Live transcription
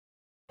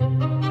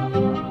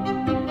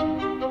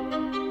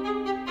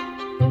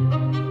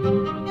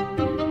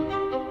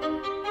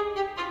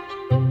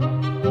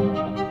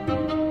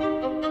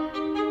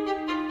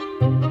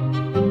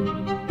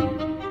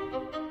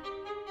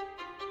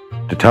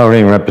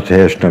towering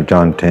reputation of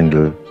John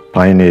Tyndall,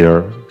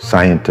 pioneer,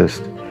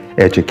 scientist,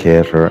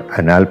 educator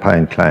and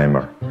alpine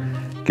climber,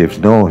 gives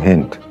no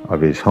hint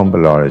of his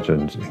humble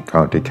origins in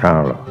County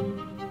Carlow.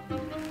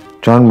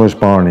 John was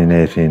born in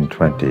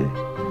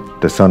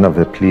 1820, the son of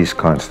a police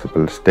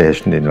constable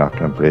stationed in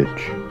Loughlin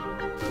Bridge.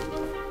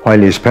 While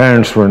his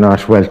parents were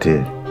not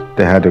wealthy,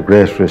 they had a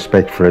great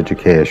respect for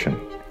education,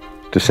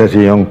 to set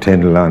a young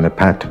Tyndall on a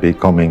path to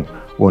becoming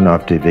one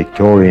of the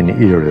Victorian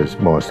era's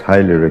most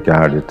highly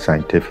regarded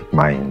scientific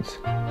minds.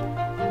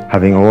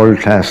 Having a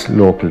world-class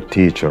local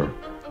teacher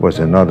was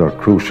another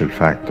crucial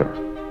factor.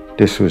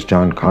 This was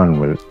John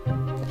Conwell.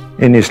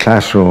 In his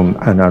classroom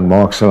and on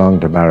walks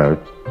along the Barrow,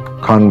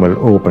 Conwell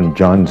opened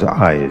John's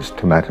eyes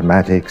to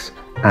mathematics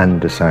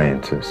and the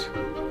sciences.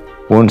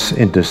 Once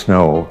in the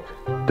snow,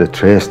 they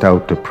traced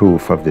out the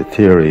proof of the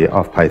theory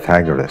of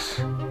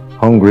Pythagoras.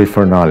 Hungry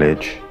for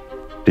knowledge,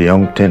 the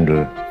young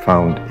Tyndall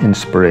found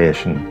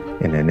inspiration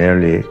in an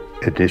early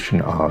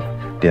edition of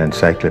the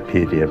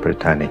Encyclopedia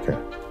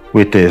Britannica.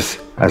 With this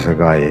as a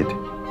guide,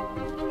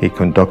 he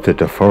conducted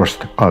the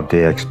first of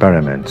the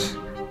experiments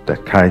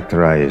that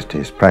characterized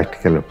his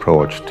practical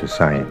approach to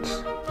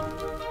science.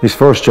 His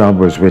first job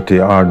was with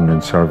the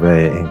Ordnance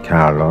Survey in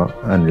Carlow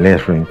and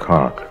later in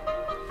Cork.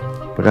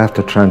 But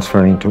after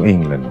transferring to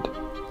England,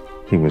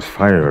 he was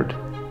fired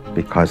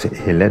because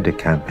he led a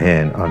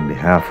campaign on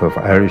behalf of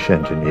Irish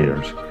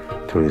engineers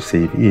to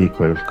receive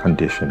equal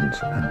conditions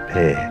and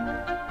pay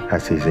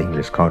as his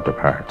English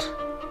counterparts.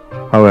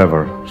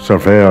 However,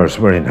 surveyors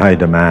were in high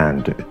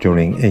demand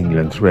during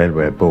England's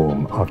railway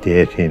boom of the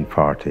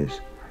 1840s,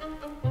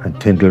 and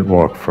Tyndall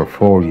worked for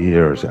 4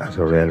 years as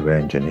a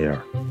railway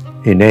engineer.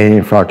 In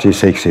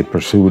 1846, he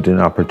pursued an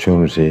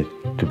opportunity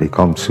to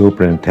become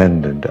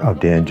superintendent of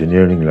the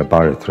engineering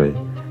laboratory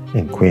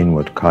in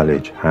Queenwood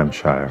College,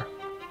 Hampshire.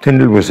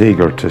 Tyndall was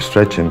eager to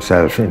stretch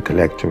himself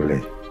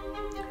intellectually.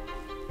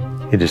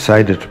 He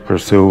decided to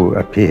pursue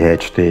a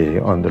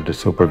PhD under the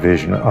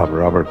supervision of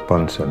Robert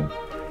Bunsen,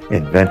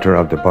 inventor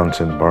of the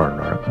Bunsen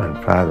burner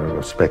and father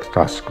of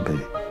spectroscopy.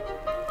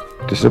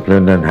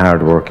 Disciplined and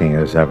hard-working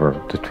as ever,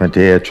 the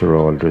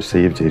 28-year-old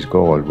received his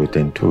goal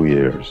within 2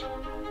 years.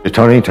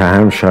 Returning to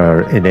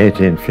Hampshire in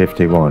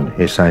 1851,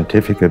 his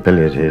scientific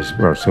abilities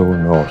were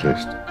soon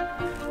noticed.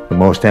 The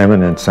most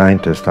eminent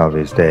scientist of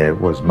his day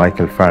was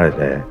Michael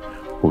Faraday,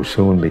 who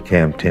soon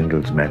became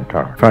Tyndall's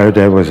mentor.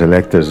 Faraday was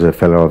elected as a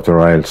Fellow of the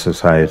Royal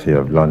Society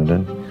of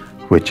London,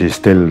 which is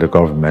still the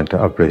government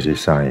of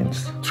British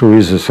science. Through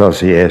his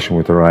association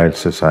with the Royal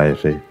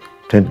Society,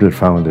 Tyndall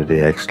founded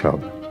the X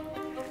Club,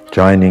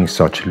 joining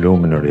such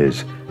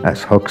luminaries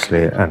as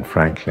Huxley and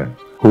Franklin,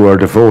 who are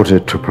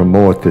devoted to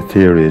promote the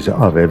theories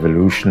of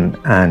evolution,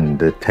 and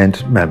the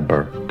 10th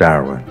member,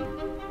 Darwin.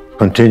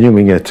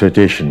 Continuing a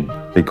tradition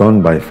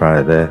begun by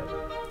Faraday,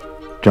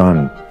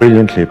 John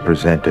brilliantly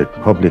presented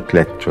public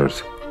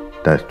lectures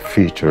that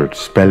featured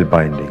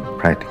spellbinding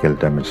practical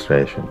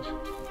demonstrations.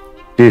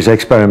 These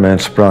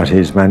experiments brought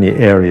his many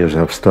areas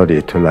of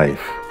study to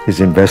life. His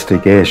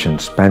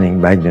investigations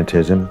spanning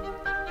magnetism,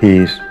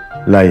 heat,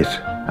 light,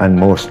 and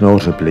most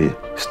notably,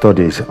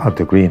 studies of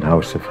the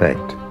greenhouse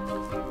effect.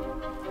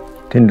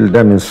 Tyndall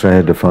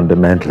demonstrated the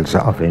fundamentals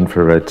of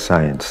infrared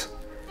science,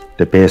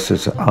 the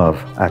basis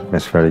of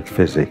atmospheric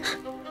physics,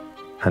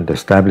 and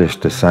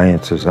established the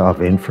sciences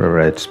of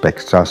infrared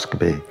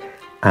spectroscopy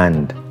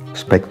and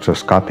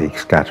spectroscopic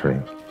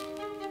scattering.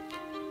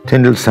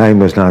 Tyndall's time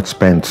was not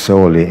spent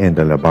solely in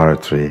the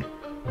laboratory,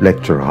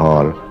 lecture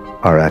hall,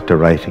 or at the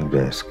writing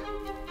desk.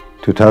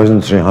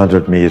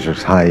 2,300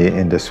 meters high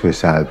in the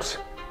Swiss Alps,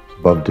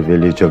 above the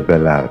village of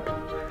Bellalp,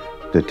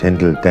 the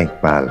Tyndall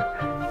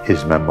Denkmal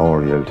is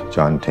memorial to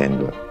John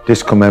Tyndall.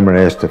 This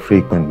commemorates the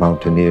frequent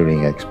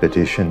mountaineering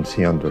expeditions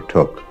he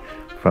undertook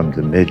from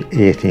the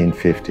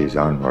mid-1850s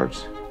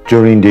onwards.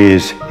 During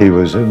these, he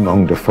was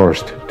among the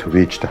first to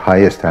reach the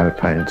highest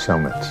alpine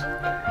summits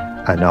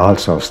and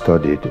also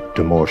studied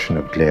the motion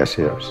of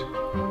glaciers.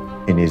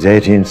 In his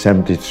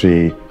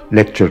 1873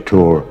 lecture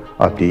tour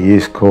of the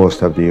east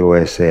coast of the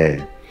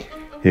USA,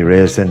 he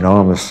raised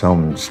enormous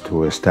sums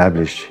to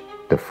establish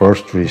the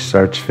first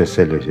research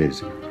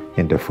facilities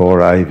in the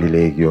 4 Ivy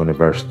League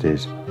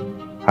universities,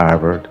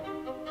 Harvard,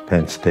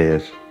 Penn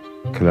State,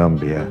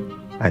 Columbia,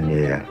 and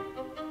Yale.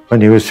 When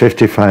he was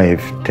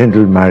 55,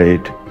 Tyndall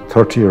married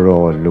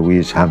 30-year-old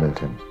Louise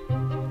Hamilton.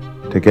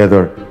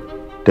 Together,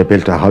 they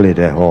built a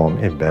holiday home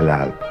in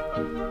Bellalp.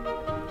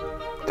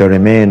 They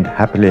remained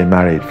happily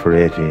married for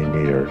 18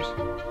 years.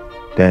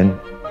 Then,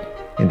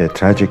 in a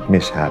tragic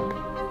mishap,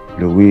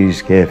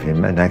 Louise gave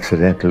him an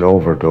accidental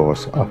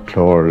overdose of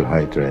chloral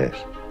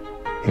hydrate.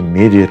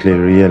 Immediately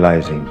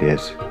realizing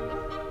this,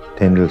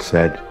 Tyndall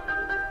said,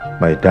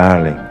 "My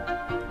darling,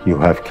 you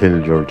have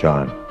killed your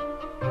John."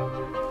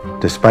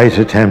 Despite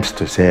attempts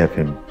to save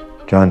him,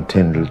 John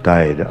Tyndall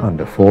died on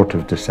the 4th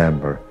of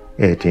December,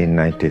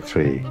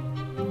 1893.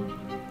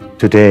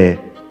 Today,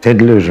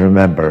 Tyndall is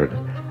remembered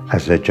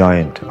as a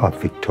giant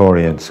of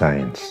Victorian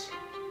science.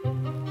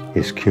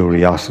 His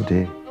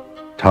curiosity,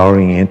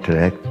 towering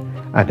intellect,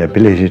 and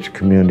ability to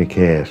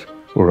communicate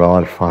were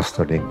all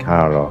fostered in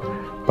Carlow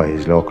by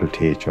his local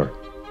teacher,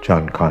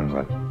 John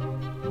Conwell.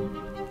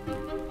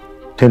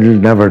 Tyndall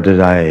never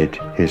denied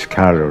his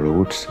Carlow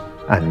roots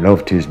and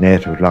loved his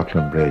native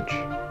Bridge.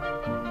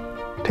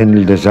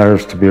 Tyndall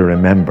deserves to be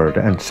remembered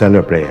and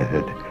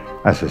celebrated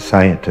as a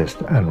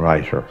scientist and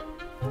writer.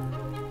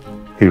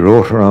 He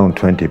wrote around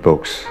 20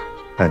 books,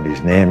 and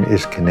his name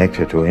is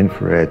connected to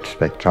infrared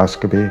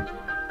spectroscopy,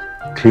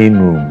 clean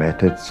room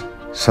methods,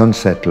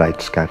 sunset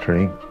light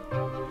scattering,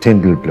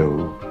 Tyndall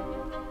blue,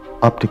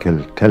 optical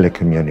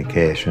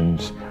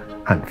telecommunications,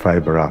 and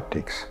fiber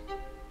optics.